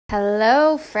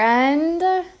Hello, friend.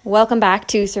 Welcome back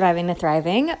to Surviving to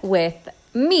Thriving with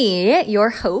me, your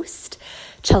host,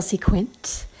 Chelsea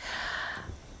Quint.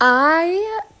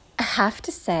 I have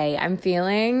to say, I am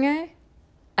feeling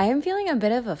a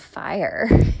bit of a fire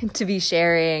to be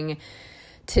sharing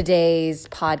today's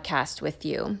podcast with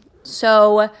you.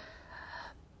 So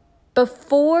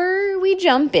before we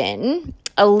jump in,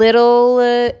 a little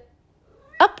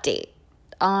update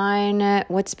on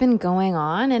what's been going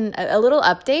on, and a little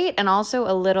update and also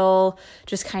a little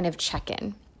just kind of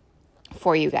check-in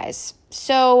for you guys.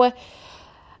 So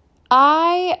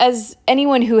as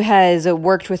anyone who has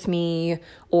worked with me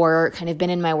or kind of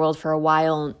been in my world for a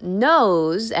while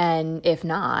knows, and if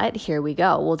not, here we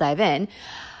go, we'll dive in.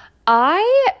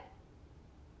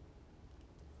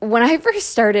 When I first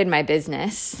started my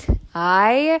business,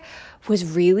 I was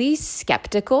really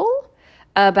skeptical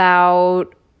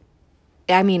about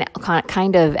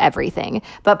kind of everything,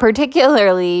 but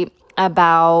particularly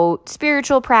about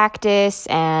spiritual practice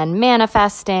and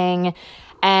manifesting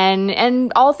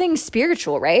and all things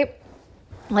spiritual, right?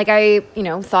 Like I,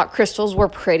 thought crystals were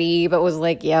pretty, but was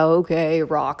like, yeah, okay,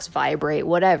 rocks vibrate,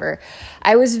 whatever.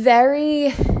 I was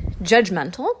very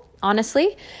judgmental,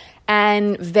 honestly,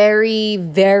 and very,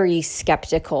 very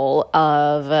skeptical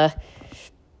of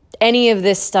any of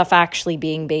this stuff actually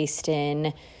being based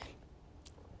in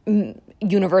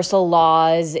universal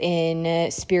laws, in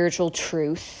spiritual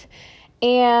truth.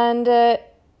 And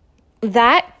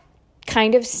that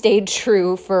kind of stayed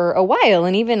true for a while.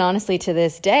 And even honestly to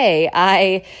this day,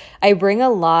 I bring a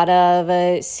lot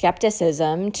of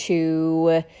skepticism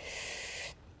to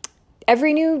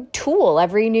every new tool,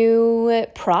 every new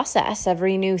process,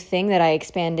 every new thing that I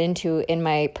expand into in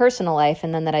my personal life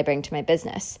and then that I bring to my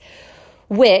business,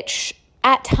 which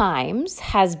at times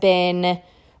has been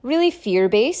really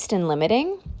fear-based and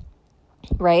limiting,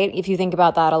 right? If you think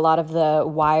about that, a lot of the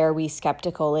why are we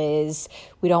skeptical is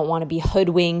we don't want to be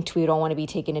hoodwinked, we don't want to be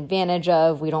taken advantage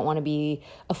of, we don't want to be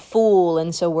a fool,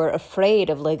 and so we're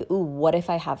afraid of like, ooh, what if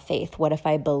I have faith? What if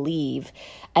I believe?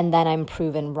 And then I'm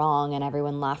proven wrong and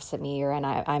everyone laughs at me, or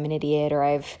I'm an idiot, or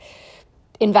I've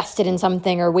invested in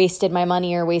something or wasted my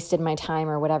money or wasted my time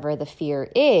or whatever the fear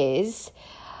is.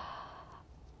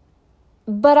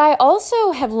 But I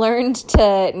also have learned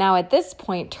to now at this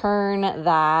point turn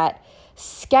that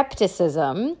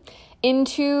skepticism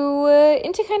into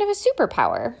kind of a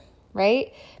superpower,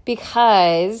 right?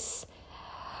 Because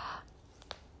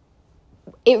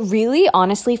it really,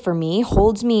 honestly, for me,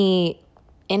 holds me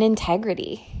in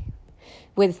integrity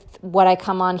with what I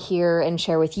come on here and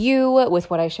share with you, with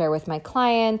what I share with my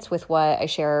clients, with what I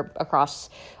share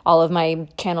across all of my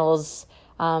channels,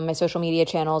 my social media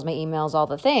channels, my emails, all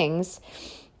the things.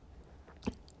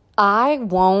 I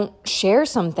won't share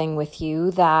something with you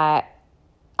that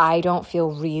I don't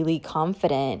feel really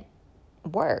confident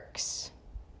works.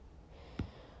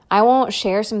 I won't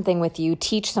share something with you,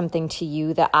 teach something to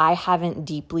you that I haven't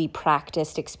deeply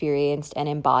practiced, experienced, and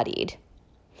embodied.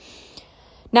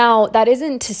 Now, that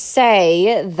isn't to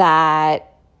say that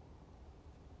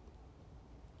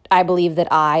I believe that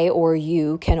I or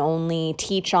you can only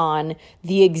teach on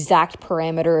the exact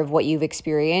parameter of what you've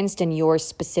experienced in your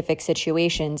specific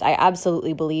situations. I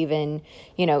absolutely believe in,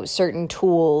 certain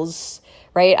tools,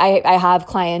 right? I have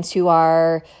clients who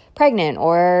are pregnant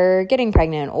or getting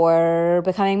pregnant or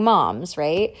becoming moms,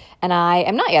 right? And I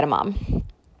am not yet a mom.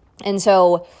 And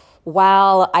so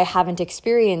while I haven't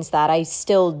experienced that, I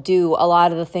still do a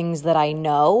lot of the things that I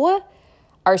know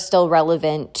are still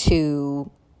relevant to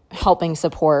helping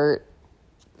support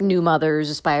new mothers,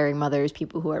 aspiring mothers,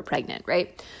 people who are pregnant,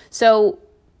 right? So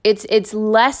it's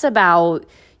less about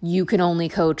you can only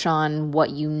coach on what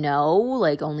you know,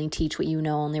 like only teach what you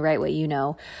know, only write what you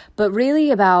know, but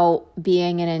really about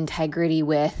being in integrity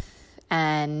with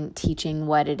and teaching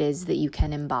what it is that you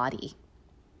can embody.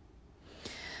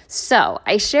 So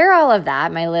I share all of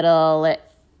that, my little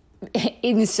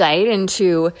insight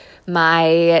into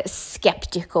my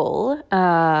skeptical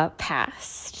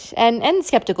past and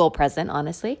skeptical present,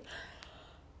 honestly,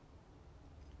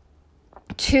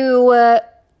 to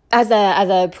as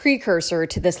a precursor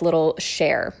to this little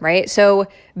share, right? So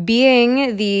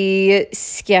being the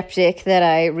skeptic that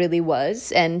I really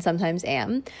was and sometimes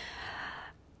am,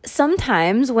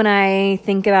 sometimes when I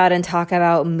think about and talk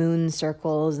about moon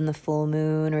circles and the full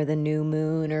moon or the new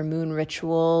moon or moon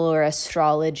ritual or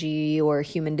astrology or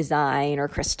human design or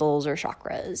crystals or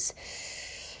chakras,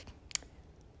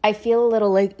 I feel a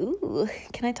little like, ooh,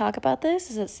 can I talk about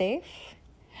this? Is it safe?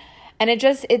 And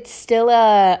it's still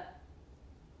an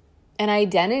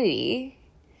identity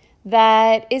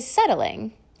that is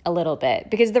settling a little bit,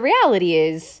 because the reality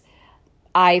is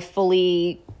I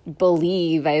fully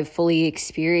believe I've fully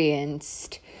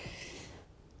experienced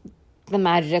the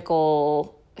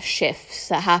magical shifts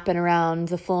that happen around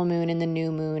the full moon and the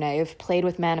new moon. I've played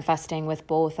with manifesting with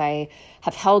both. I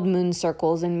have held moon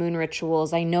circles and moon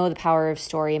rituals. I know the power of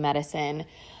story medicine.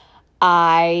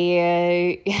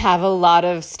 I have a lot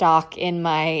of stock in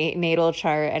my natal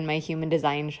chart and my human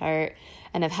design chart,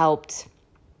 and have helped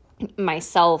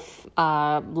myself,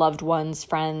 loved ones,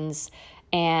 friends,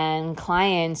 and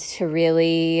clients to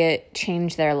really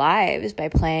change their lives by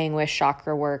playing with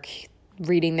chakra work,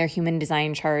 reading their human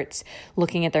design charts,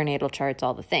 looking at their natal charts,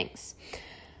 all the things.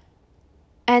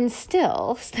 And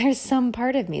still, there's some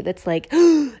part of me that's like,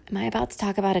 am I about to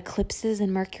talk about eclipses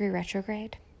and Mercury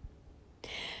retrograde?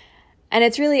 And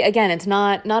it's really, again, it's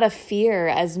not a fear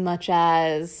as much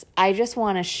as I just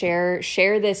want to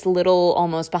share this little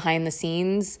almost behind the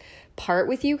scenes part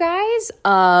with you guys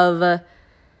of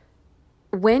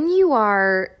when you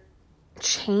are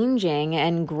changing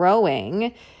and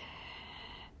growing,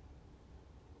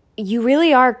 you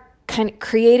really are kind of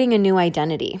creating a new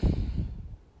identity,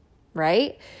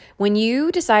 right? When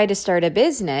you decide to start a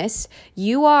business,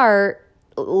 you are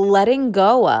letting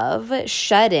go of,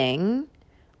 shedding,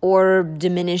 or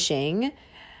diminishing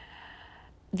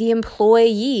the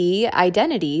employee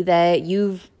identity that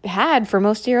you've had for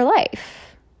most of your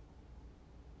life,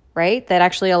 right? That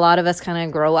actually a lot of us kind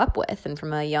of grow up with. And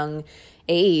from a young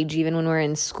age, even when we're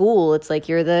in school, it's like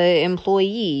you're the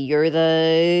employee, you're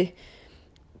the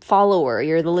follower,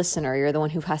 you're the listener, you're the one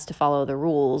who has to follow the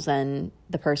rules, and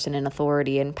the person in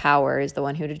authority and power is the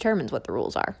one who determines what the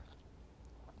rules are.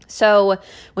 So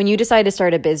when you decide to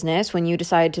start a business, when you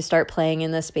decide to start playing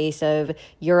in the space of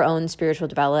your own spiritual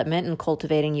development and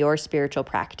cultivating your spiritual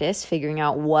practice, figuring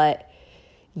out what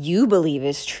you believe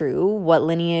is true, what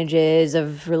lineages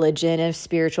of religion, of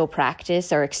spiritual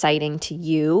practice are exciting to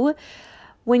you,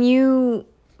 when you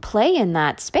play in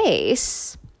that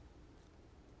space,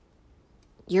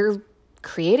 you're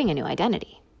creating a new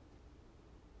identity.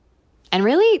 And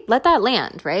really let that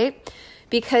land, right?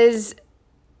 Because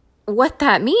what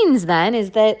that means then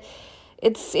is that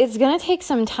it's going to take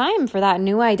some time for that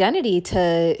new identity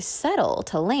to settle,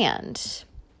 to land.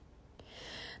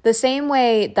 The same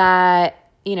way that,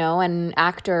 an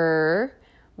actor,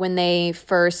 when they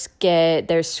first get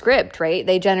their script, right?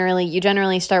 You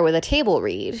generally start with a table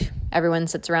read. Everyone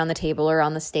sits around the table or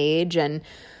on the stage and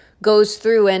goes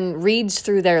through and reads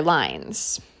through their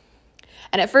lines.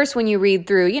 And at first when you read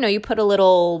through, you put a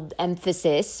little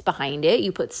emphasis behind it.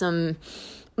 You put some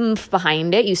oomph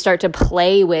behind it. You start to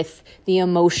play with the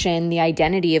emotion, the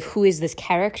identity of who is this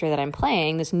character that I'm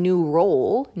playing, this new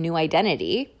role, new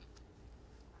identity.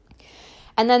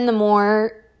 And then the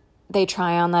more they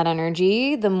try on that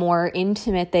energy, the more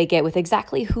intimate they get with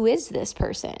exactly who is this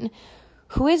person?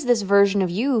 Who is this version of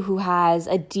you who has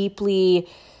a deeply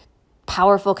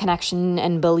powerful connection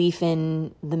and belief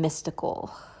in the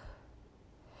mystical?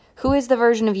 Who is the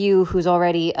version of you who's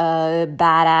already a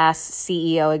badass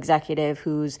CEO executive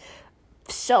who's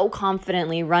so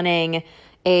confidently running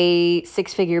a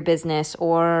six-figure business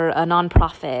or a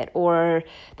nonprofit, or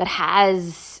that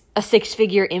has a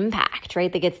six-figure impact,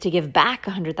 right? That gets to give back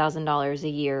 $100,000 a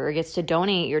year, or gets to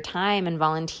donate your time and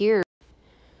volunteer,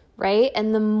 right?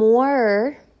 And the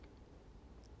more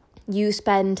you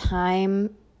spend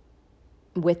time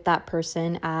with that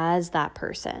person as that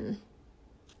person,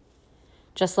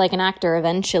 just like an actor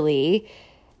eventually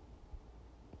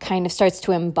kind of starts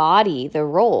to embody the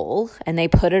role, and they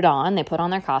put on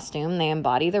their costume, they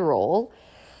embody the role.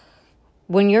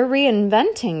 When you're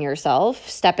reinventing yourself,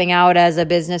 stepping out as a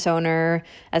business owner,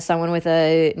 as someone with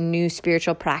a new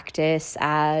spiritual practice,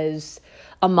 as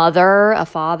a mother, a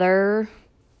father,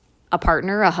 a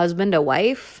partner, a husband, a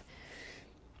wife,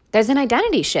 there's an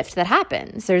identity shift that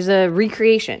happens. There's a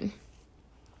recreation.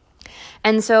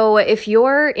 And so if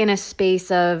you're in a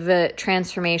space of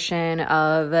transformation,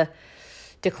 of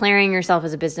declaring yourself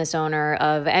as a business owner,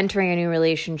 of entering a new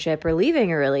relationship or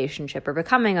leaving a relationship or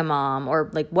becoming a mom,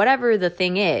 or like whatever the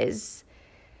thing is,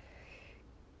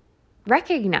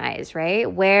 recognize,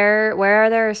 right? Where are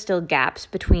there still gaps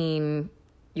between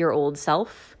your old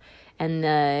self and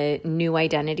the new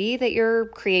identity that you're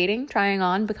creating, trying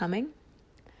on, becoming?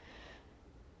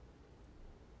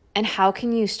 And how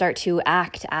can you start to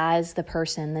act as the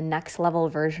person, the next level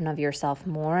version of yourself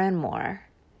more and more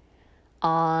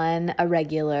on a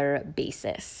regular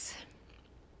basis?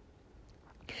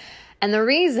 And the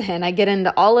reason I get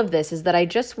into all of this is that I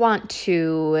just want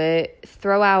to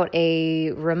throw out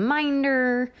a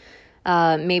reminder,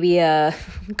 maybe a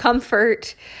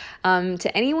comfort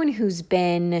to anyone who's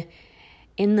been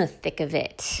in the thick of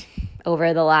it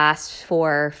over the last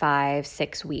 4, 5,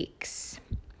 6 weeks.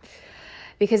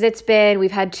 because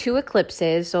we've had 2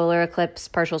 eclipses, solar eclipse,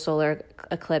 partial solar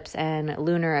eclipse, and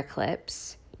lunar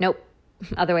eclipse. Nope,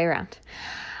 other way around.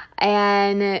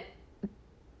 And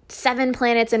 7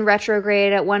 planets in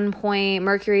retrograde at one point.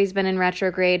 Mercury's been in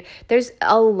retrograde. There's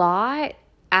a lot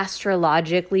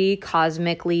astrologically,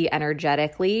 cosmically,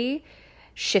 energetically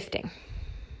shifting.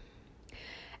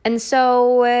 And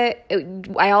so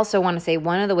I also want to say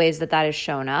one of the ways that has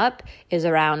shown up is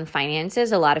around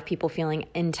finances. A lot of people feeling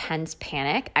intense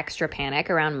panic, extra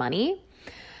panic around money.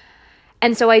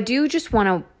 And so I do just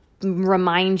want to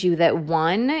remind you that,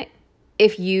 one,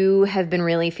 if you have been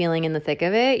really feeling in the thick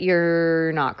of it,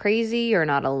 you're not crazy, you're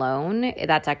not alone.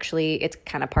 That's actually, it's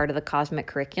kind of part of the cosmic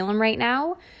curriculum right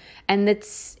now. And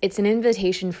it's an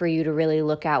invitation for you to really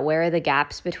look at where are the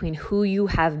gaps between who you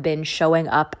have been showing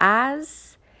up as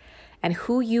and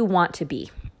who you want to be.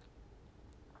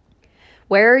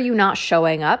 Where are you not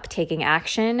showing up, taking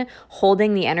action,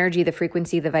 holding the energy, the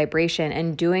frequency, the vibration,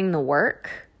 and doing the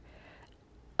work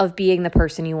of being the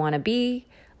person you want to be,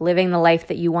 living the life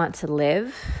that you want to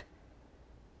live?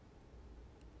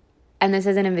 And this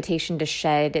is an invitation to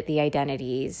shed the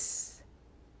identities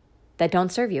that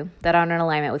don't serve you, that aren't in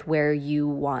alignment with where you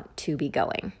want to be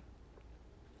going.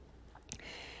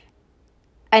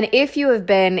 And if you have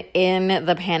been in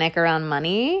the panic around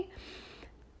money,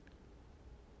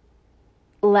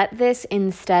 let this,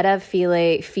 instead of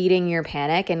feeding your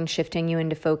panic and shifting you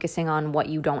into focusing on what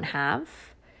you don't have,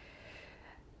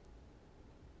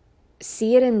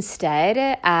 see it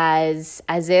instead as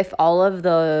if all of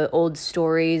the old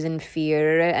stories and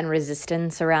fear and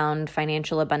resistance around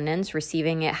financial abundance,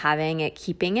 receiving it, having it,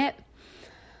 keeping it,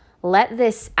 let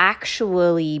this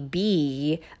actually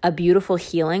be a beautiful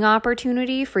healing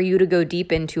opportunity for you to go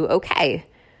deep into, okay,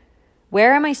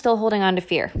 where am I still holding on to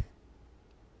fear?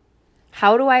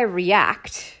 How do I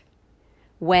react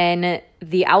when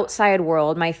the outside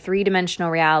world, my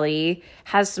 3-dimensional reality,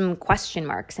 has some question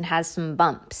marks and has some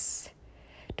bumps?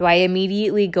 Do I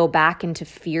immediately go back into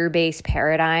fear-based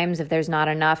paradigms if there's not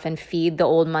enough and feed the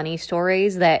old money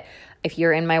stories that, if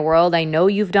you're in my world, I know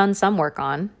you've done some work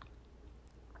on?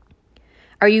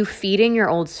 Are you feeding your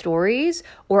old stories,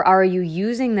 or are you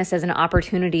using this as an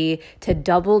opportunity to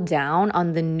double down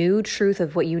on the new truth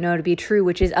of what you know to be true,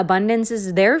 which is abundance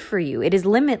is there for you. It is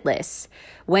limitless.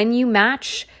 When you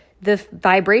match the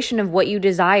vibration of what you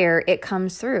desire, it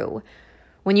comes through.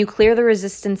 When you clear the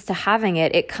resistance to having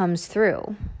it, it comes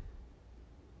through.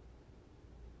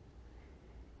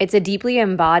 It's a deeply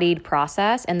embodied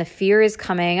process, and the fear is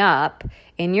coming up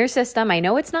in your system. I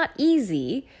know it's not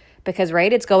easy, because,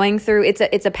 right, it's going through,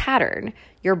 it's a pattern.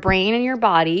 Your brain and your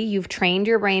body, you've trained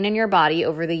your brain and your body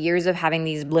over the years of having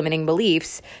these limiting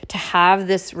beliefs to have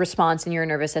this response in your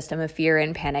nervous system of fear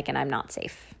and panic and I'm not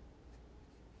safe.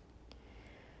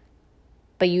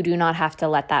 But you do not have to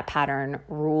let that pattern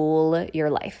rule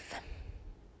your life.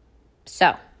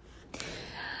 So,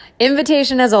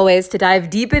 invitation as always to dive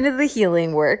deep into the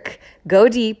healing work. Go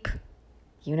deep.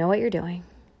 You know what you're doing.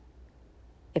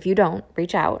 If you don't,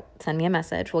 reach out, send me a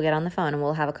message. We'll get on the phone and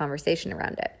we'll have a conversation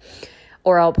around it.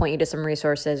 Or I'll point you to some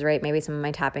resources, right? Maybe some of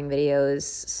my tapping videos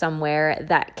somewhere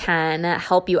that can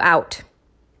help you out.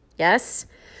 Yes?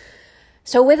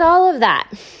 So with all of that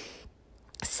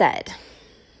said,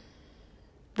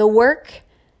 the work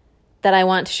that I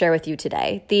want to share with you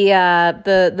today,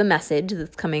 the message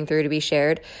that's coming through to be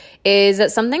shared,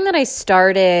 is something that I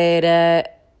started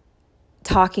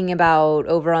talking about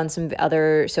over on some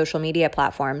other social media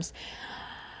platforms,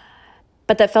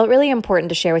 but that felt really important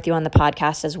to share with you on the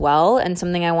podcast as well, and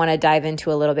something I want to dive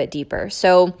into a little bit deeper.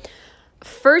 So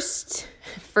first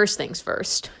things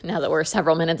first, now that we're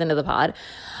several minutes into the pod,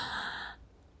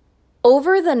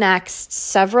 over the next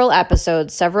several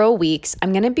episodes, several weeks,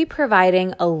 I'm going to be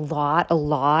providing a lot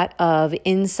of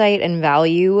insight and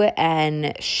value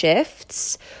and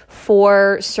shifts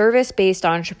for service-based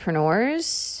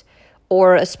entrepreneurs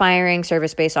or aspiring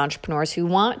service-based entrepreneurs who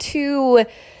want to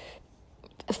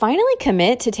finally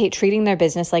commit to treating their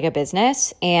business like a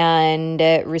business and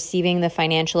receiving the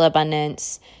financial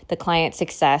abundance, the client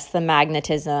success, the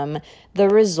magnetism, the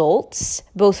results,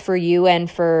 both for you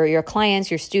and for your clients,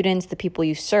 your students, the people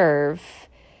you serve,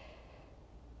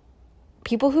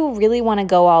 people who really want to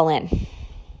go all in.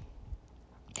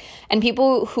 And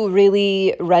people who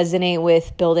really resonate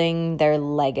with building their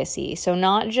legacy. So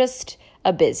not just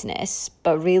a business,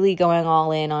 but really going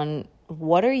all in on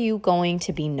what are you going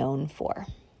to be known for?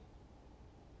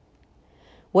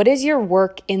 What is your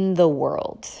work in the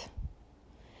world?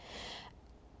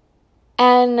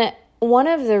 And one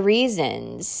of the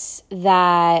reasons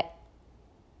that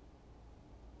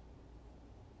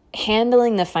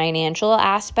handling the financial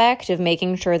aspect of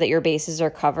making sure that your bases are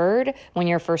covered when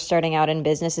you're first starting out in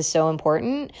business is so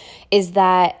important, is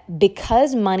that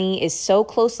because money is so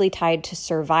closely tied to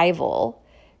survival,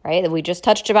 right? That we just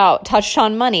touched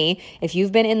on money. If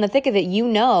you've been in the thick of it, you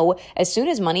know, as soon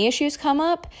as money issues come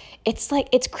up, it's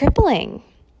crippling.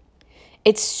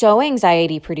 It's so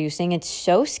anxiety producing. It's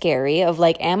so scary of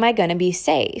like, am I going to be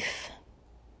safe?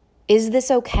 Is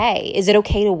this okay? Is it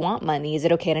okay to want money? Is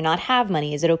it okay to not have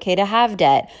money? Is it okay to have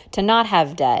debt, to not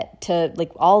have debt, to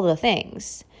like all the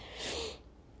things?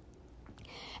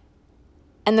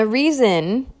 And the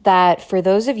reason that for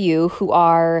those of you who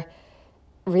are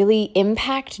really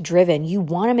impact driven, you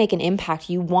want to make an impact,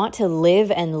 you want to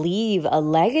live and leave a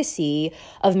legacy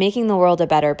of making the world a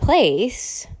better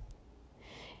place,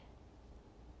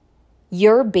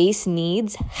 your base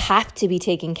needs have to be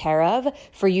taken care of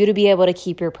for you to be able to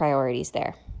keep your priorities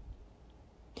there.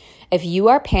 If you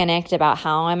are panicked about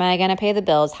how am I going to pay the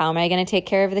bills, how am I going to take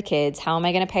care of the kids, how am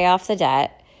I going to pay off the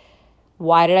debt,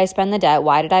 why did I spend the debt,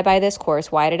 why did I buy this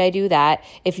course, why did I do that?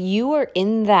 If you are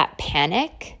in that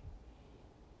panic,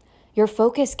 your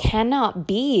focus cannot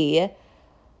be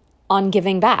on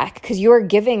giving back, because you are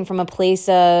giving from a place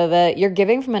of, you're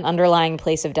giving from an underlying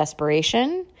place of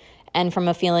desperation and from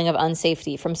a feeling of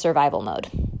unsafety, from survival mode.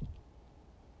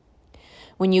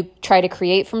 When you try to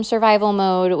create from survival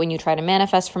mode, when you try to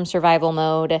manifest from survival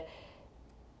mode,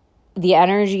 the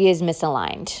energy is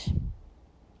misaligned.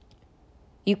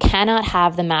 You cannot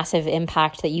have the massive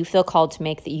impact that you feel called to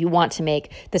make, that you want to make,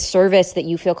 the service that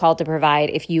you feel called to provide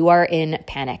if you are in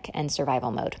panic and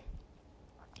survival mode.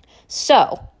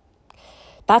 So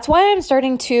that's why I'm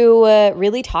starting to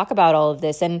really talk about all of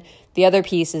this. And the other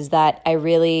piece is that I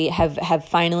really have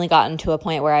finally gotten to a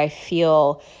point where I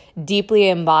feel deeply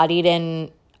embodied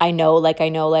in, I know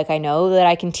that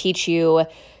I can teach you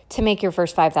to make your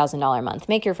first $5,000 a month,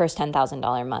 make your first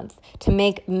 $10,000 a month, to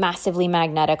make massively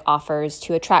magnetic offers,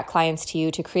 to attract clients to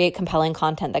you, to create compelling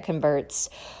content that converts.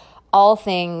 All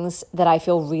things that I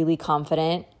feel really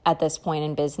confident at this point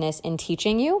in business in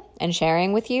teaching you and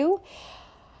sharing with you.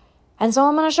 And so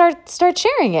I'm going to start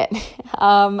sharing it.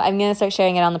 I'm going to start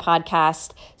sharing it on the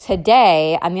podcast.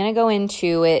 Today, I'm going to go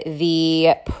into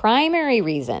the primary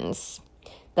reasons,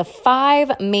 the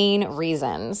 5 main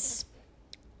reasons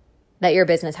that your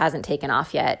business hasn't taken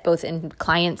off yet, both in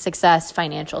client success,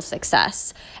 financial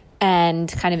success,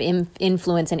 and kind of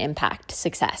influence and impact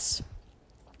success.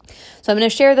 So I'm going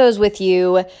to share those with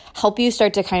you, help you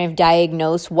start to kind of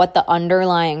diagnose what the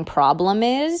underlying problem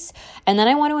is. And then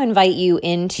I want to invite you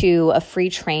into a free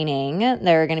training.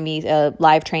 There are going to be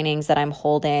live trainings that I'm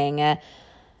holding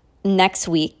next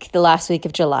week, the last week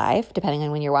of July, depending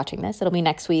on when you're watching this. It'll be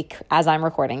next week as I'm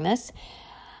recording this.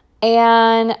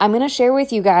 And I'm going to share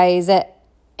with you guys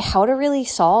how to really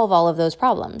solve all of those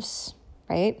problems,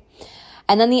 right?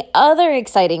 And then the other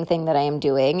exciting thing that I am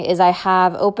doing is I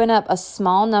have opened up a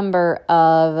small number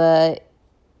of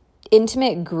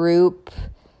intimate group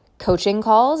coaching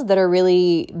calls that are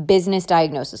really business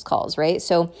diagnosis calls, right?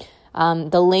 So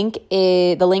the link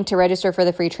to register for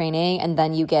the free training, and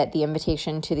then you get the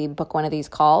invitation to book one of these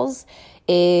calls,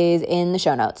 is in the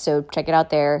show notes. So check it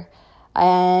out there.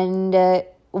 And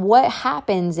what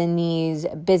happens in these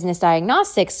business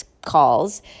diagnostics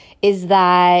calls is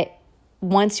that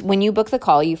when you book the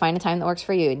call, you find a time that works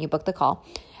for you and you book the call.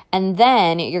 And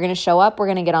then you're going to show up, we're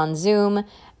going to get on Zoom.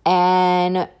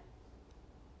 And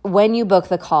when you book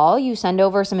the call, you send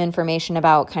over some information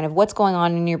about kind of what's going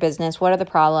on in your business, what are the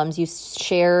problems. You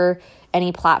share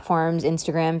any platforms,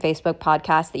 Instagram, Facebook,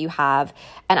 podcast that you have.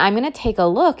 And I'm going to take a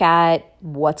look at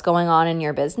what's going on in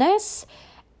your business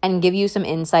and give you some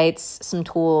insights, some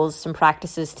tools, some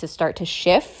practices to start to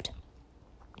shift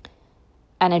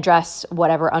and address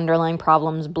whatever underlying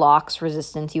problems, blocks,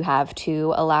 resistance you have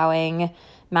to allowing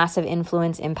massive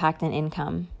influence, impact, and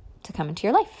income to come into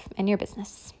your life and your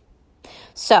business.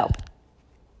 So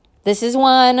this is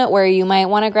one where you might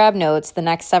want to grab notes. The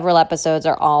next several episodes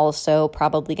are also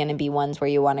probably going to be ones where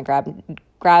you want to grab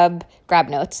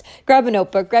notes, grab a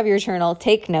notebook, grab your journal,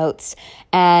 take notes,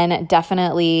 and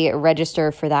definitely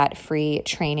register for that free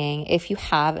training if you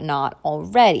have not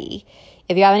already.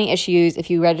 If you have any issues, if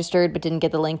you registered but didn't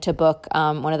get the link to book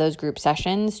one of those group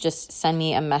sessions, just send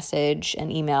me a message,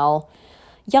 an email.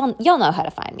 You'll know how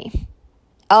to find me.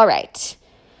 All right.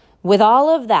 With all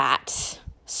of that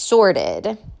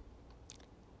sorted,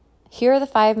 here are the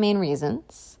 5 main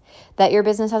reasons that your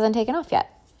business hasn't taken off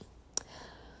yet.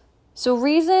 So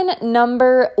reason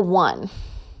number 1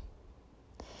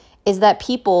 is that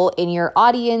people in your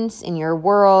audience, in your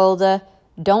world,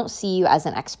 don't see you as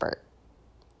an expert.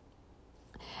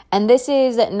 And this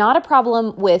is not a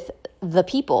problem with the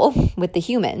people, with the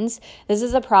humans. This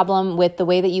is a problem with the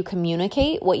way that you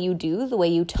communicate what you do, the way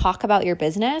you talk about your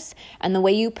business, and the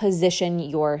way you position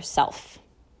yourself.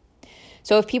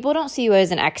 So if people don't see you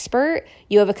as an expert,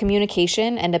 you have a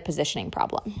communication and a positioning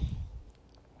problem.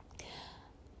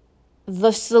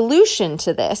 The solution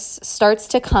to this starts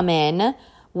to come in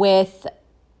with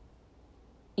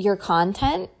your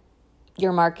content,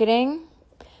 your marketing,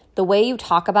 the way you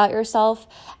talk about yourself,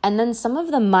 and then some of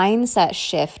the mindset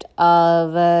shift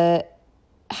of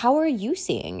how are you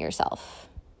seeing yourself?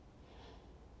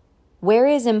 Where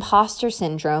is imposter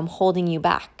syndrome holding you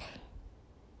back?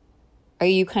 Are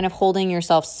you kind of holding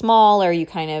yourself small? Are you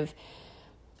kind of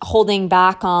holding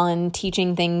back on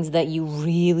teaching things that you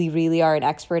really, really are an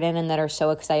expert in and that are so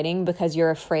exciting because you're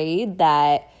afraid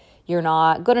that you're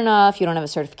not good enough, you don't have a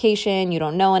certification, you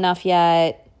don't know enough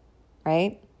yet,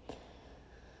 right?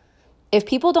 If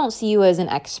people don't see you as an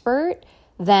expert,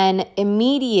 then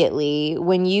immediately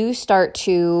when you start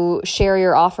to share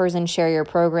your offers and share your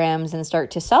programs and start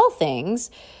to sell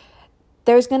things,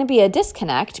 there's going to be a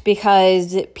disconnect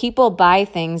because people buy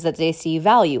things that they see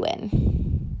value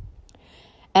in.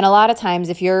 And a lot of times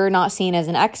if you're not seen as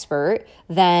an expert,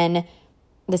 then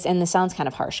this sounds kind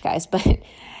of harsh, guys, but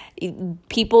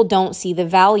people don't see the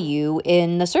value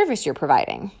in the service you're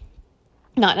providing.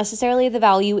 Not necessarily the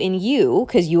value in you,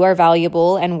 because you are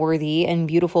valuable and worthy and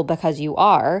beautiful because you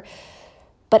are.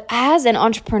 But as an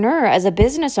entrepreneur, as a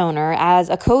business owner, as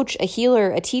a coach, a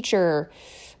healer, a teacher,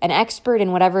 an expert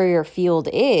in whatever your field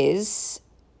is,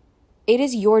 it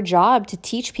is your job to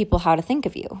teach people how to think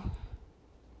of you.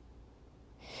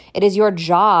 It is your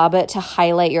job to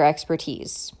highlight your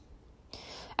expertise.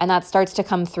 And that starts to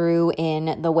come through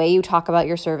in the way you talk about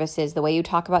your services, the way you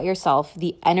talk about yourself,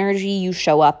 the energy you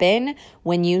show up in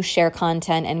when you share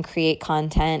content and create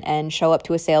content and show up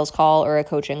to a sales call or a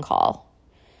coaching call.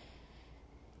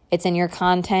 It's in your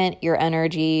content, your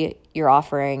energy, your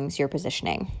offerings, your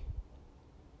positioning.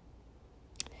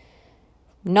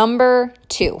 Number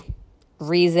 2,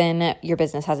 reason your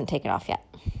business hasn't taken off yet,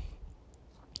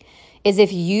 is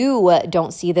if you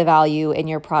don't see the value in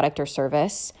your product or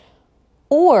service,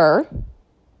 or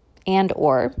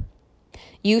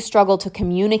you struggle to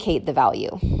communicate the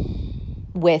value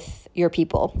with your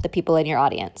people, the people in your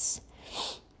audience.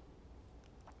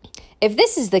 If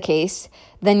this is the case,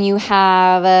 then you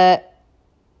have a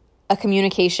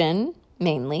communication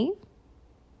mainly,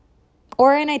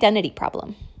 or an identity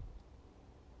problem.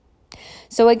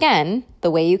 So again,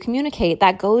 the way you communicate,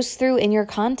 that goes through in your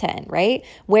content, right?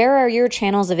 Where are your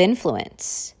channels of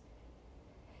influence?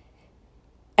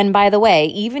 And by the way,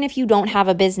 even if you don't have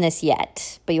a business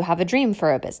yet, but you have a dream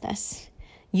for a business,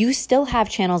 you still have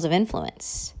channels of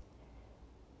influence,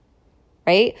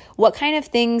 right? What kind of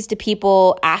things do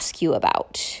people ask you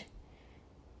about?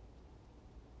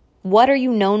 What are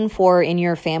you known for in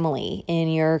your family, in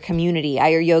your community, at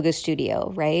your yoga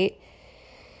studio, right?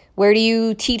 Where do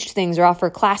you teach things or offer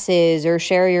classes or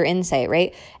share your insight,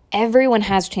 right? Everyone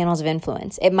has channels of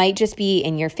influence. It might just be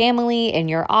in your family, in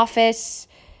your office.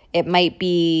 It might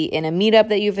be in a meetup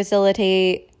that you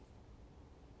facilitate.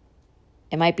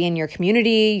 It might be in your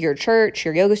community, your church,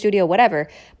 your yoga studio, whatever.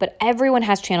 But everyone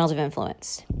has channels of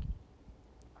influence.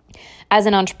 As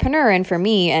an entrepreneur, and for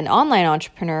me, an online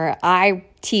entrepreneur, I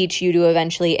teach you to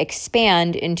eventually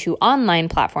expand into online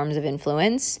platforms of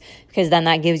influence, because then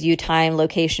that gives you time,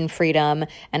 location freedom,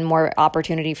 and more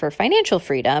opportunity for financial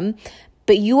freedom.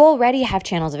 But you already have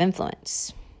channels of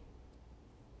influence.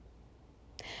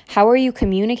 How are you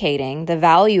communicating the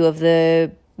value of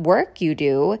the work you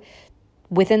do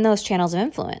within those channels of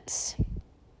influence?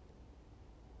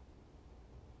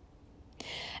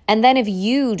 And then if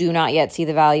you do not yet see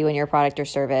the value in your product or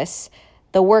service,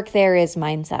 the work there is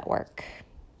mindset work.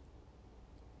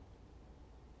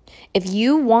 If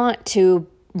you want to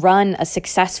run a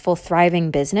successful,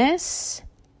 thriving business,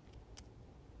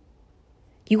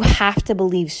 you have to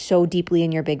believe so deeply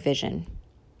in your big vision.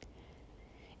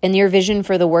 In your vision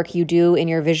for the work you do, in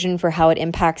your vision for how it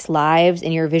impacts lives,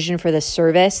 in your vision for the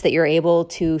service that you're able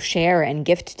to share and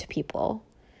gift to people.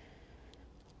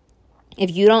 If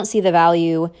you don't see the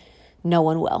value, no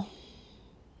one will.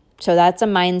 So that's a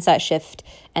mindset shift,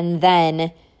 and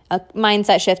then a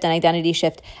mindset shift and identity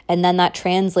shift, and then that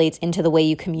translates into the way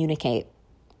you communicate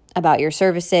about your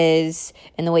services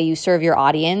and the way you serve your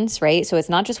audience, right? So it's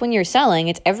not just when you're selling,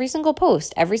 it's every single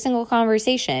post, every single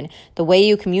conversation. The way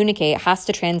you communicate has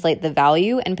to translate the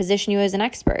value and position you as an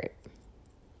expert.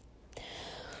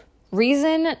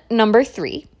 Reason number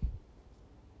 3.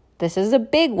 This is a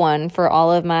big one for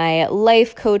all of my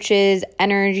life coaches,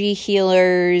 energy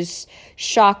healers,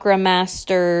 chakra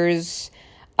masters,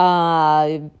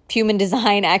 human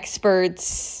design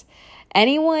experts,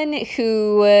 anyone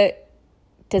who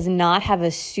does not have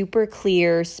a super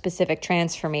clear, specific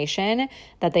transformation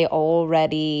that they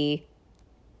already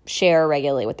share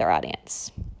regularly with their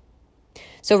audience.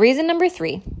 So reason number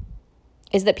 3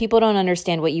 is that people don't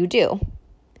understand what you do,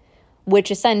 which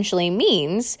essentially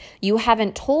means you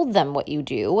haven't told them what you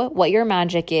do, what your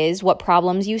magic is, what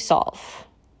problems you solve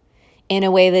in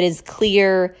a way that is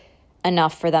clear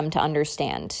enough for them to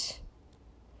understand.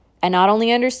 And not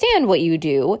only understand what you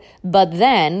do, but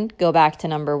then go back to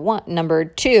number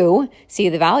 2, see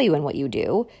the value in what you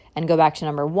do, and go back to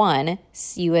number 1,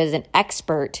 see you as an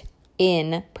expert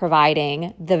in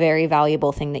providing the very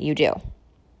valuable thing that you do.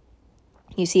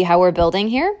 You see how we're building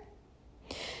here?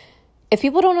 If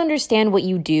people don't understand what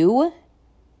you do,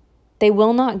 they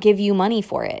will not give you money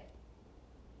for it.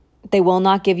 They will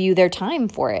not give you their time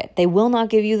for it. They will not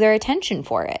give you their attention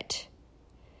for it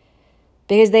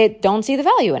because they don't see the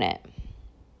value in it.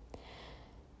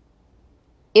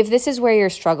 If this is where you're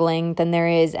struggling, then there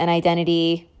is an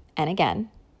identity and, again,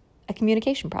 a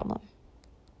communication problem.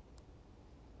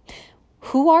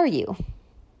 Who are you?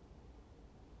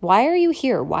 Why are you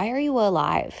here? Why are you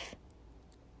alive?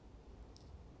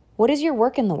 What is your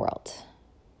work in the world?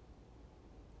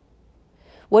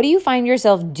 What do you find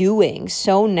yourself doing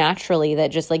so naturally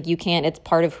that just like you can't, it's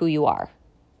part of who you are?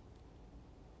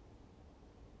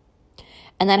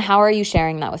 And then how are you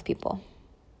sharing that with people?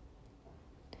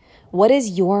 What is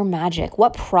your magic?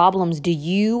 What problems do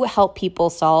you help people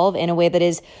solve in a way that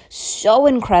is so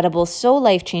incredible, so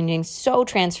life-changing, so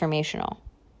transformational?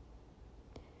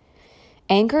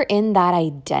 Anchor in that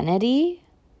identity.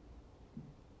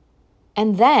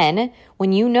 And then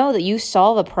when you know that you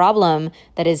solve a problem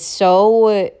that is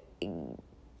so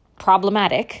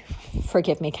problematic,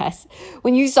 forgive me, guys,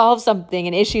 when you solve something,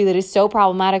 an issue that is so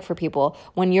problematic for people,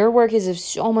 when your work is of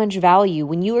so much value,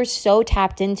 when you are so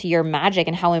tapped into your magic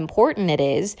and how important it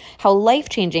is, how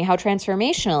life-changing, how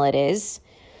transformational it is,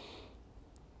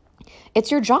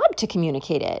 it's your job to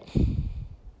communicate it.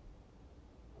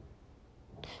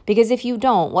 Because if you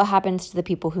don't, what happens to the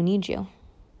people who need you?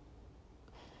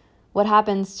 What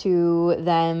happens to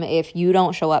them if you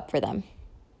don't show up for them?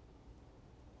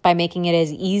 By making it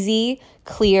as easy,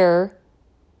 clear,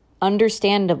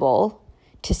 understandable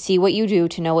to see what you do,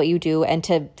 to know what you do, and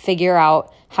to figure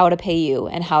out how to pay you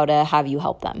and how to have you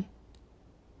help them.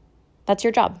 That's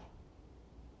your job.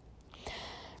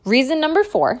 Reason number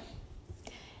 4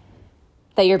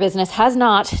 that your business has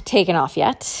not taken off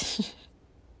yet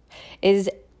is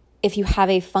if you have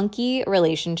a funky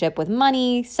relationship with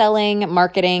money, selling,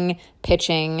 marketing,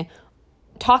 pitching,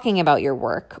 talking about your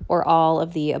work, or all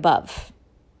of the above.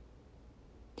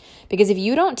 Because if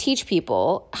you don't teach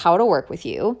people how to work with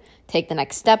you, take the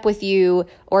next step with you,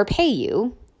 or pay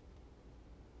you,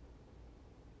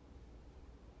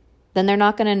 then they're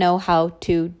not going to know how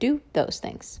to do those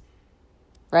things,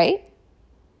 right?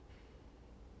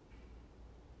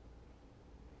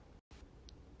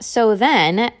 So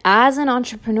then, as an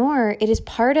entrepreneur, it is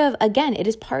part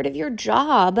of your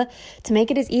job to make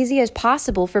it as easy as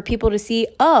possible for people to see,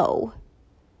 oh,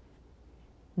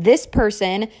 this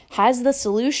person has the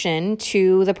solution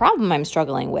to the problem I'm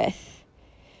struggling with.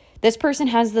 This person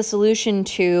has the solution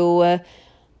to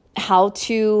how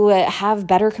to have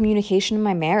better communication in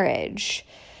my marriage,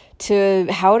 to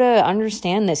how to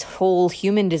understand this whole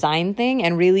human design thing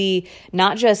and really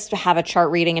not just have a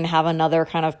chart reading and have another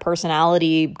kind of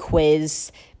personality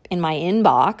quiz in my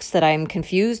inbox that I'm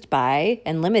confused by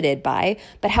and limited by,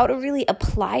 but how to really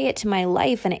apply it to my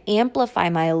life and amplify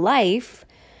my life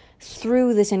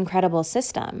through this incredible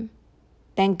system.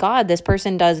 Thank God this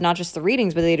person does not just the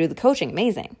readings, but they do the coaching.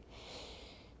 Amazing,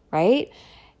 right?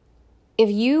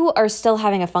 If you are still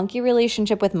having a funky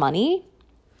relationship with money,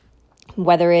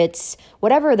 whether it's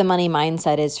whatever the money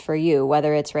mindset is for you,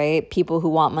 whether it's, right, people who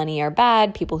want money are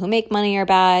bad, people who make money are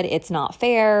bad, it's not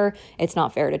fair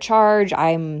to charge,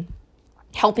 I'm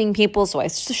helping people so I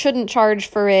shouldn't charge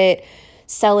for it,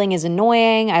 selling is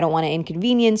annoying, I don't want to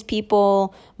inconvenience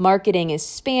people, marketing is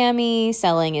spammy,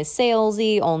 selling is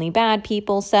salesy, only bad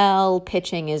people sell,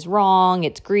 pitching is wrong,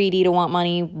 it's greedy to want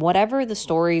money, whatever the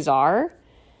stories are,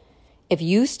 if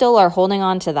you still are holding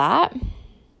on to that,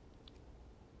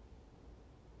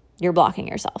 you're blocking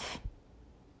yourself.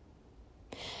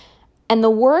 And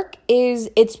the work is,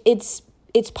 it's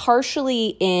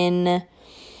partially in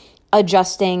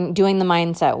adjusting, doing the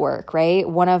mindset work, right?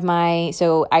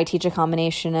 So I teach a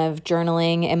combination of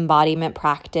journaling, embodiment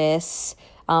practice,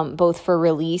 both for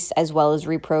release as well as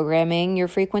reprogramming your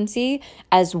frequency,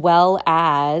 as well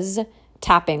as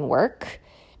tapping work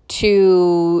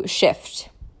to shift.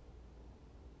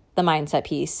 the mindset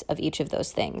piece of each of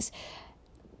those things.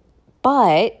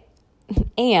 But,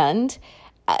 and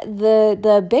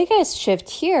the biggest shift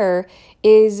here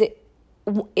is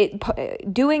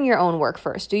doing your own work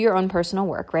first. Do your own personal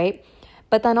work, right?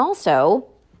 But then also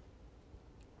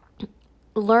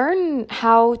learn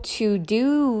how to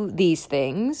do these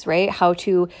things, right? How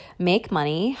to make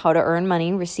money, how to earn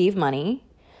money, receive money,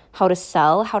 how to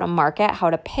sell, how to market, how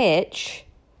to pitch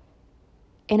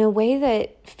in a way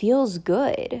that feels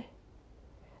good.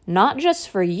 Not just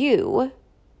for you,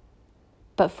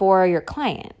 but for your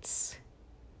clients.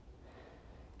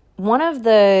 One of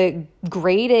the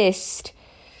greatest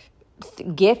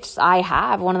gifts I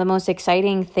have, one of the most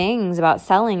exciting things about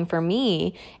selling for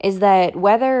me is that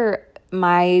whether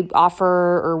my offer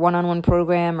or one-on-one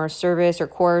program or service or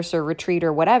course or retreat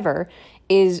or whatever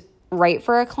is right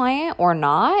for a client or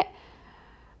not,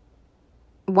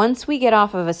 once we get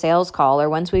off of a sales call or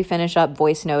once we finish up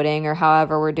voice noting or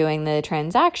however we're doing the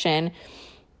transaction,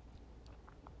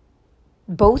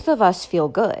 both of us feel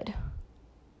good.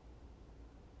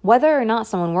 Whether or not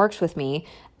someone works with me,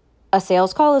 a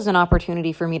sales call is an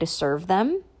opportunity for me to serve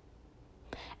them,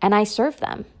 and I serve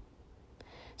them.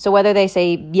 So whether they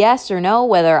say yes or no,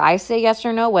 whether I say yes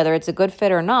or no, whether it's a good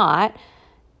fit or not,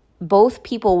 both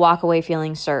people walk away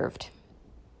feeling served.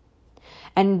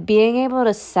 And being able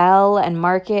to sell and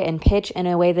market and pitch in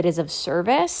a way that is of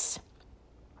service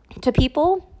to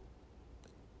people,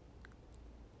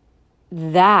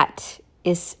 that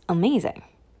is amazing.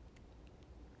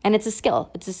 And it's a skill.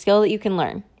 It's a skill that you can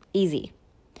learn. Easy.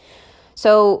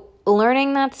 So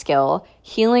learning that skill,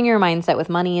 healing your mindset with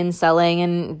money and selling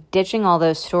and ditching all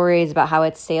those stories about how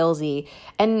it's salesy,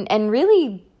 and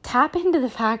really tap into the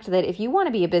fact that if you want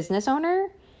to be a business owner,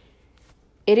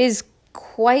 it is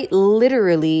quite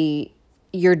literally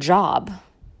your job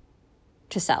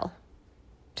to sell,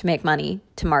 to make money,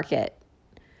 to market.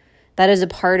 That is a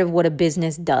part of what a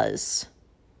business does.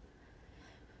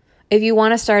 If you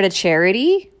want to start a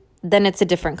charity, then it's a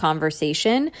different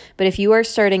conversation. But if you are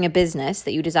starting a business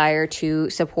that you desire to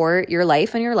support your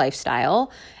life and your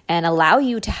lifestyle and allow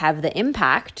you to have the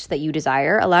impact that you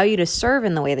desire, allow you to serve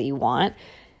in the way that you want,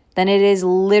 then it is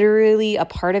literally a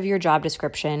part of your job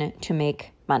description to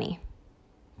make money,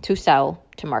 to sell,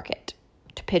 to market,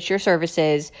 to pitch your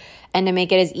services, and to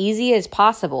make it as easy as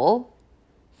possible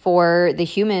for the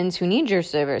humans who need your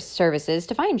services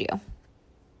to find you.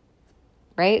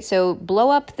 Right? So blow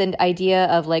up the idea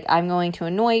of like, I'm going to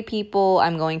annoy people,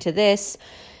 I'm going to this.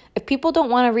 If people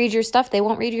don't want to read your stuff, they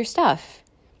won't read your stuff.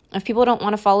 If people don't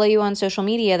want to follow you on social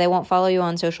media, they won't follow you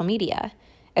on social media.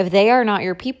 If they are not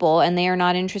your people and they are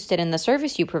not interested in the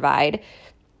service you provide,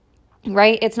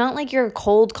 right? It's not like you're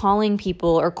cold calling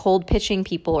people or cold pitching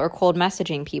people or cold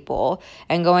messaging people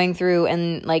and going through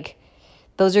and like,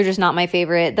 those are just not my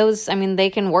favorite. They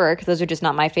can work. Those are just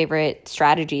not my favorite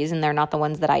strategies, and they're not the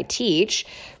ones that I teach,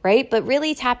 right? But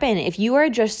really tap in. If you are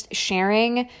just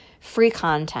sharing free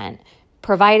content,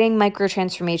 providing micro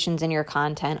transformations in your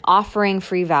content, offering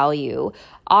free value,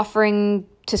 offering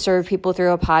to serve people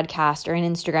through a podcast or an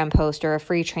Instagram post or a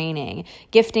free training,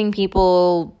 gifting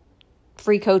people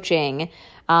free coaching,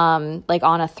 like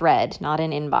on a thread, not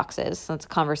in inboxes.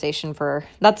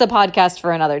 That's a podcast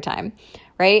for another time,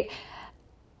 right?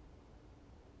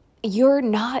 You're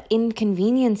not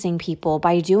inconveniencing people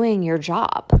by doing your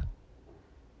job.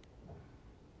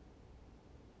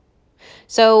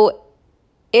 So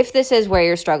if this is where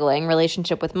you're struggling,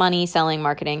 relationship with money, selling,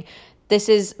 marketing, this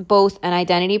is both an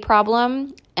identity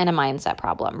problem and a mindset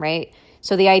problem, right?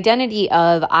 So the identity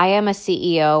of I am a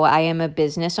CEO, I am a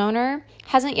business owner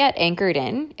hasn't yet anchored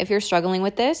in if you're struggling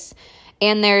with this.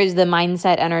 And there's the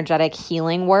mindset, energetic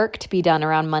healing work to be done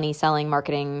around money, selling,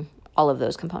 marketing, all of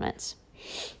those components.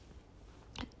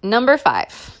 Number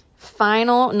 5,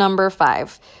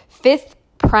 fifth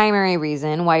primary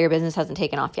reason why your business hasn't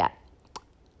taken off yet.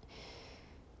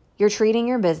 You're treating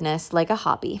your business like a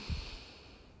hobby,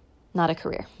 not a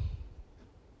career.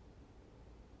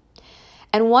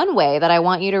 And one way that I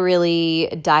want you to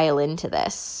really dial into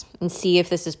this and see if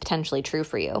this is potentially true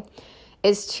for you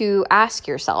is to ask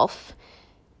yourself,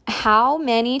 how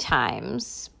many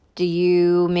times do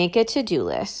you make a to-do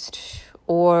list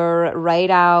or write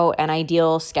out an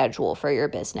ideal schedule for your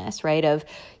business, right? Of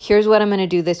here's what I'm going to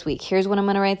do this week. Here's when I'm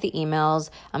going to write the emails.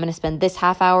 I'm going to spend this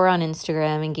half hour on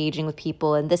Instagram engaging with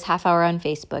people and this half hour on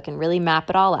Facebook and really map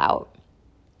it all out.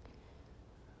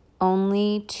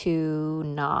 Only to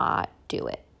not do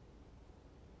it.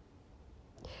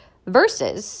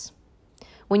 Versus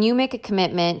when you make a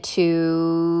commitment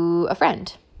to a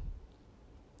friend.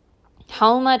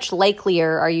 How much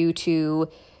likelier are you to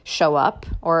show up,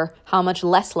 or how much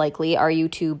less likely are you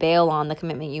to bail on the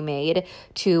commitment you made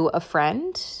to a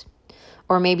friend,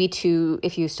 or maybe to,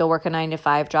 if you still work a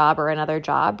 9-to-5 job or another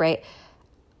job, right?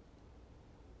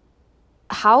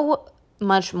 How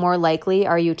much more likely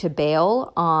are you to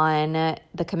bail on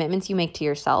the commitments you make to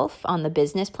yourself, on the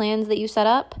business plans that you set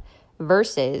up,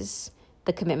 versus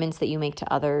the commitments that you make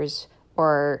to others,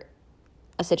 or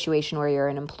a situation where you're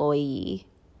an employee?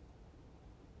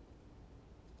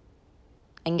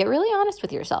 And get really honest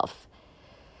with yourself.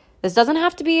 This doesn't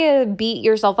have to be a beat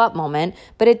yourself up moment,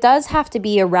 but it does have to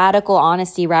be a radical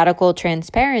honesty, radical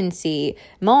transparency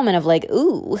moment of like,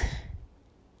 ooh,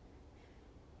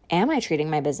 am I treating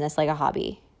my business like a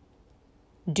hobby?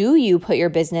 Do you put your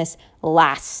business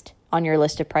last on your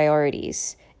list of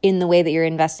priorities in the way that you're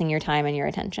investing your time and your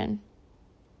attention?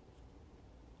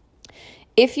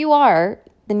 If you are,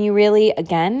 then you really,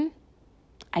 again,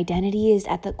 identity is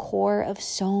at the core of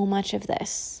so much of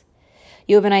this.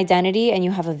 You have an identity and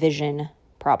you have a vision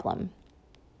problem.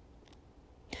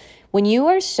 When you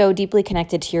are so deeply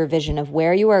connected to your vision of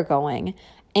where you are going,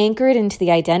 anchored into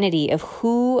the identity of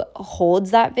who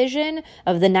holds that vision,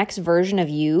 of the next version of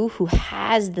you, who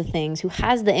has the things, who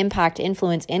has the impact,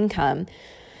 influence, income,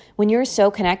 when you're so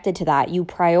connected to that, you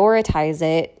prioritize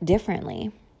it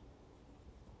differently.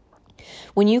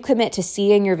 When you commit to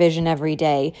seeing your vision every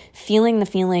day, feeling the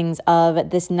feelings of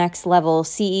this next level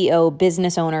CEO,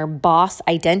 business owner, boss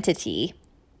identity,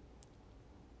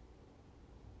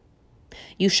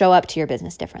 you show up to your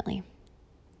business differently.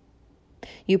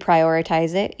 You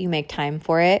prioritize it. You make time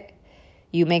for it.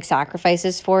 You make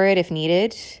sacrifices for it if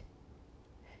needed.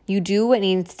 You do what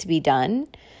needs to be done.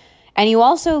 And you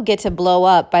also get to blow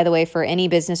up, by the way, for any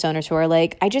business owners who are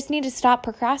like, I just need to stop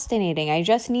procrastinating. I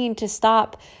just need to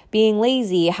stop being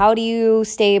lazy. How do you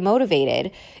stay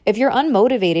motivated? If you're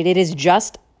unmotivated, it is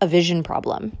just a vision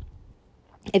problem.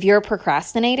 If you're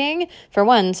procrastinating, for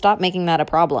one, stop making that a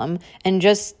problem. And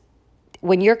just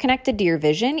when you're connected to your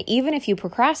vision, even if you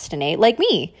procrastinate, like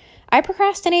me, I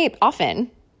procrastinate often.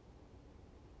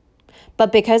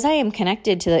 But because I am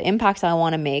connected to the impact I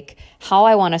want to make, how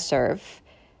I want to serve,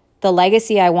 the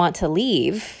legacy I want to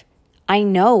leave, I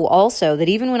know also that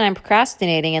even when I'm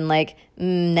procrastinating and like,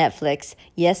 Netflix,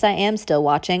 yes, I am still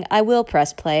watching. I will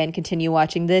press play and continue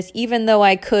watching this, even though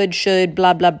I could, should,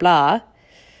 blah, blah, blah.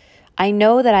 I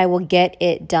know that I will get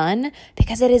it done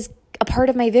because it is a part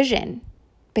of my vision.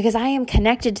 Because I am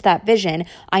connected to that vision,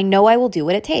 I know I will do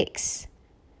what it takes.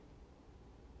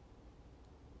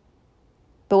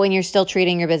 But when you're still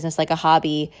treating your business like a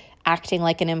hobby, acting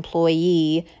like an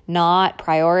employee, not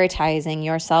prioritizing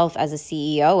yourself as a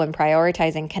CEO and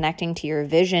prioritizing connecting to your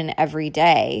vision every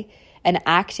day and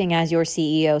acting as your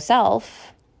CEO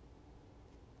self,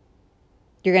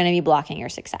 you're going to be blocking your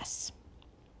success.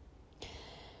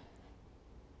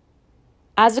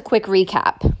 As a quick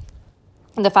recap,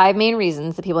 the 5 main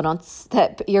reasons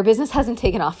that your business hasn't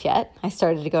taken off yet, I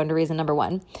started to go into reason number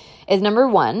 1, is number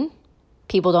 1,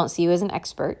 people don't see you as an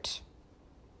expert.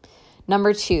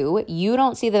 Number 2, you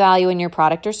don't see the value in your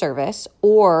product or service,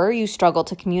 or you struggle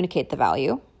to communicate the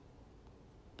value.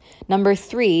 Number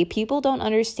 3, people don't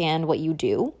understand what you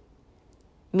do,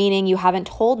 meaning you haven't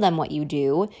told them what you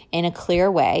do in a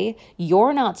clear way.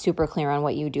 You're not super clear on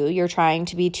what you do. You're trying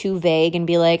to be too vague and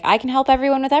be like, I can help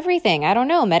everyone with everything. I don't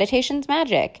know, meditation's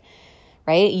magic,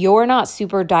 right? You're not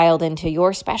super dialed into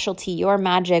your specialty, your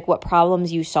magic, what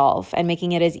problems you solve, and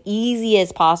making it as easy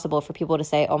as possible for people to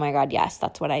say, oh my God, yes,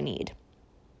 that's what I need.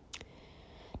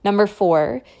 Number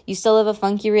 4, you still have a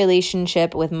funky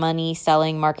relationship with money,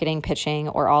 selling, marketing, pitching,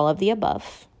 or all of the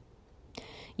above.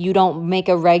 You don't make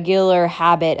a regular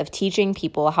habit of teaching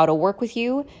people how to work with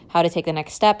you, how to take the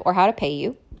next step, or how to pay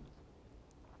you.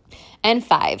 And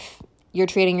 5, you're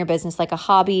treating your business like a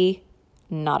hobby,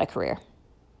 not a career.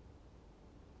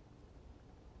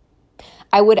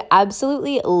 I would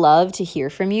absolutely love to hear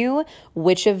from you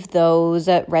which of those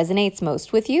resonates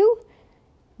most with you.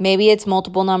 Maybe it's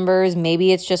multiple numbers.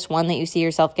 Maybe it's just one that you see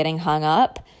yourself getting hung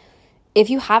up.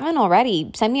 If you haven't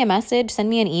already, send me a message,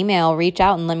 send me an email, reach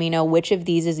out and let me know which of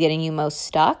these is getting you most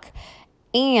stuck.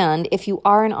 And if you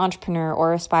are an entrepreneur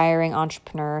or aspiring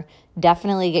entrepreneur,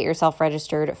 definitely get yourself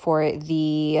registered for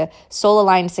the Soul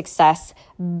Aligned Success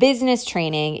business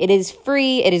training. It is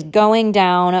free. It is going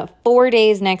down 4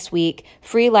 days next week,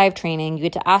 free live training. You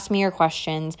get to ask me your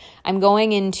questions. I'm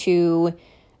going into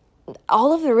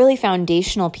all of the really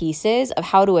foundational pieces of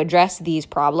how to address these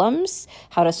problems,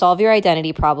 how to solve your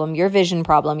identity problem, your vision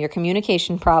problem, your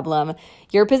communication problem,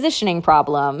 your positioning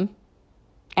problem,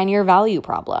 and your value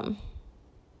problem.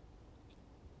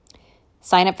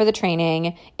 sign up for the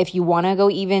training. If you want to go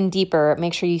even deeper,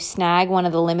 make sure you snag one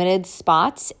of the limited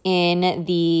spots in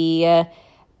the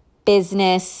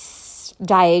business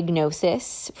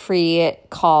diagnosis free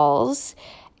calls.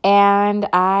 And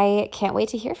I can't wait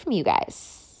to hear from you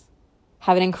guys.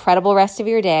 Have an incredible rest of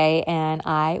your day, and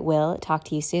I will talk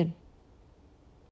to you soon.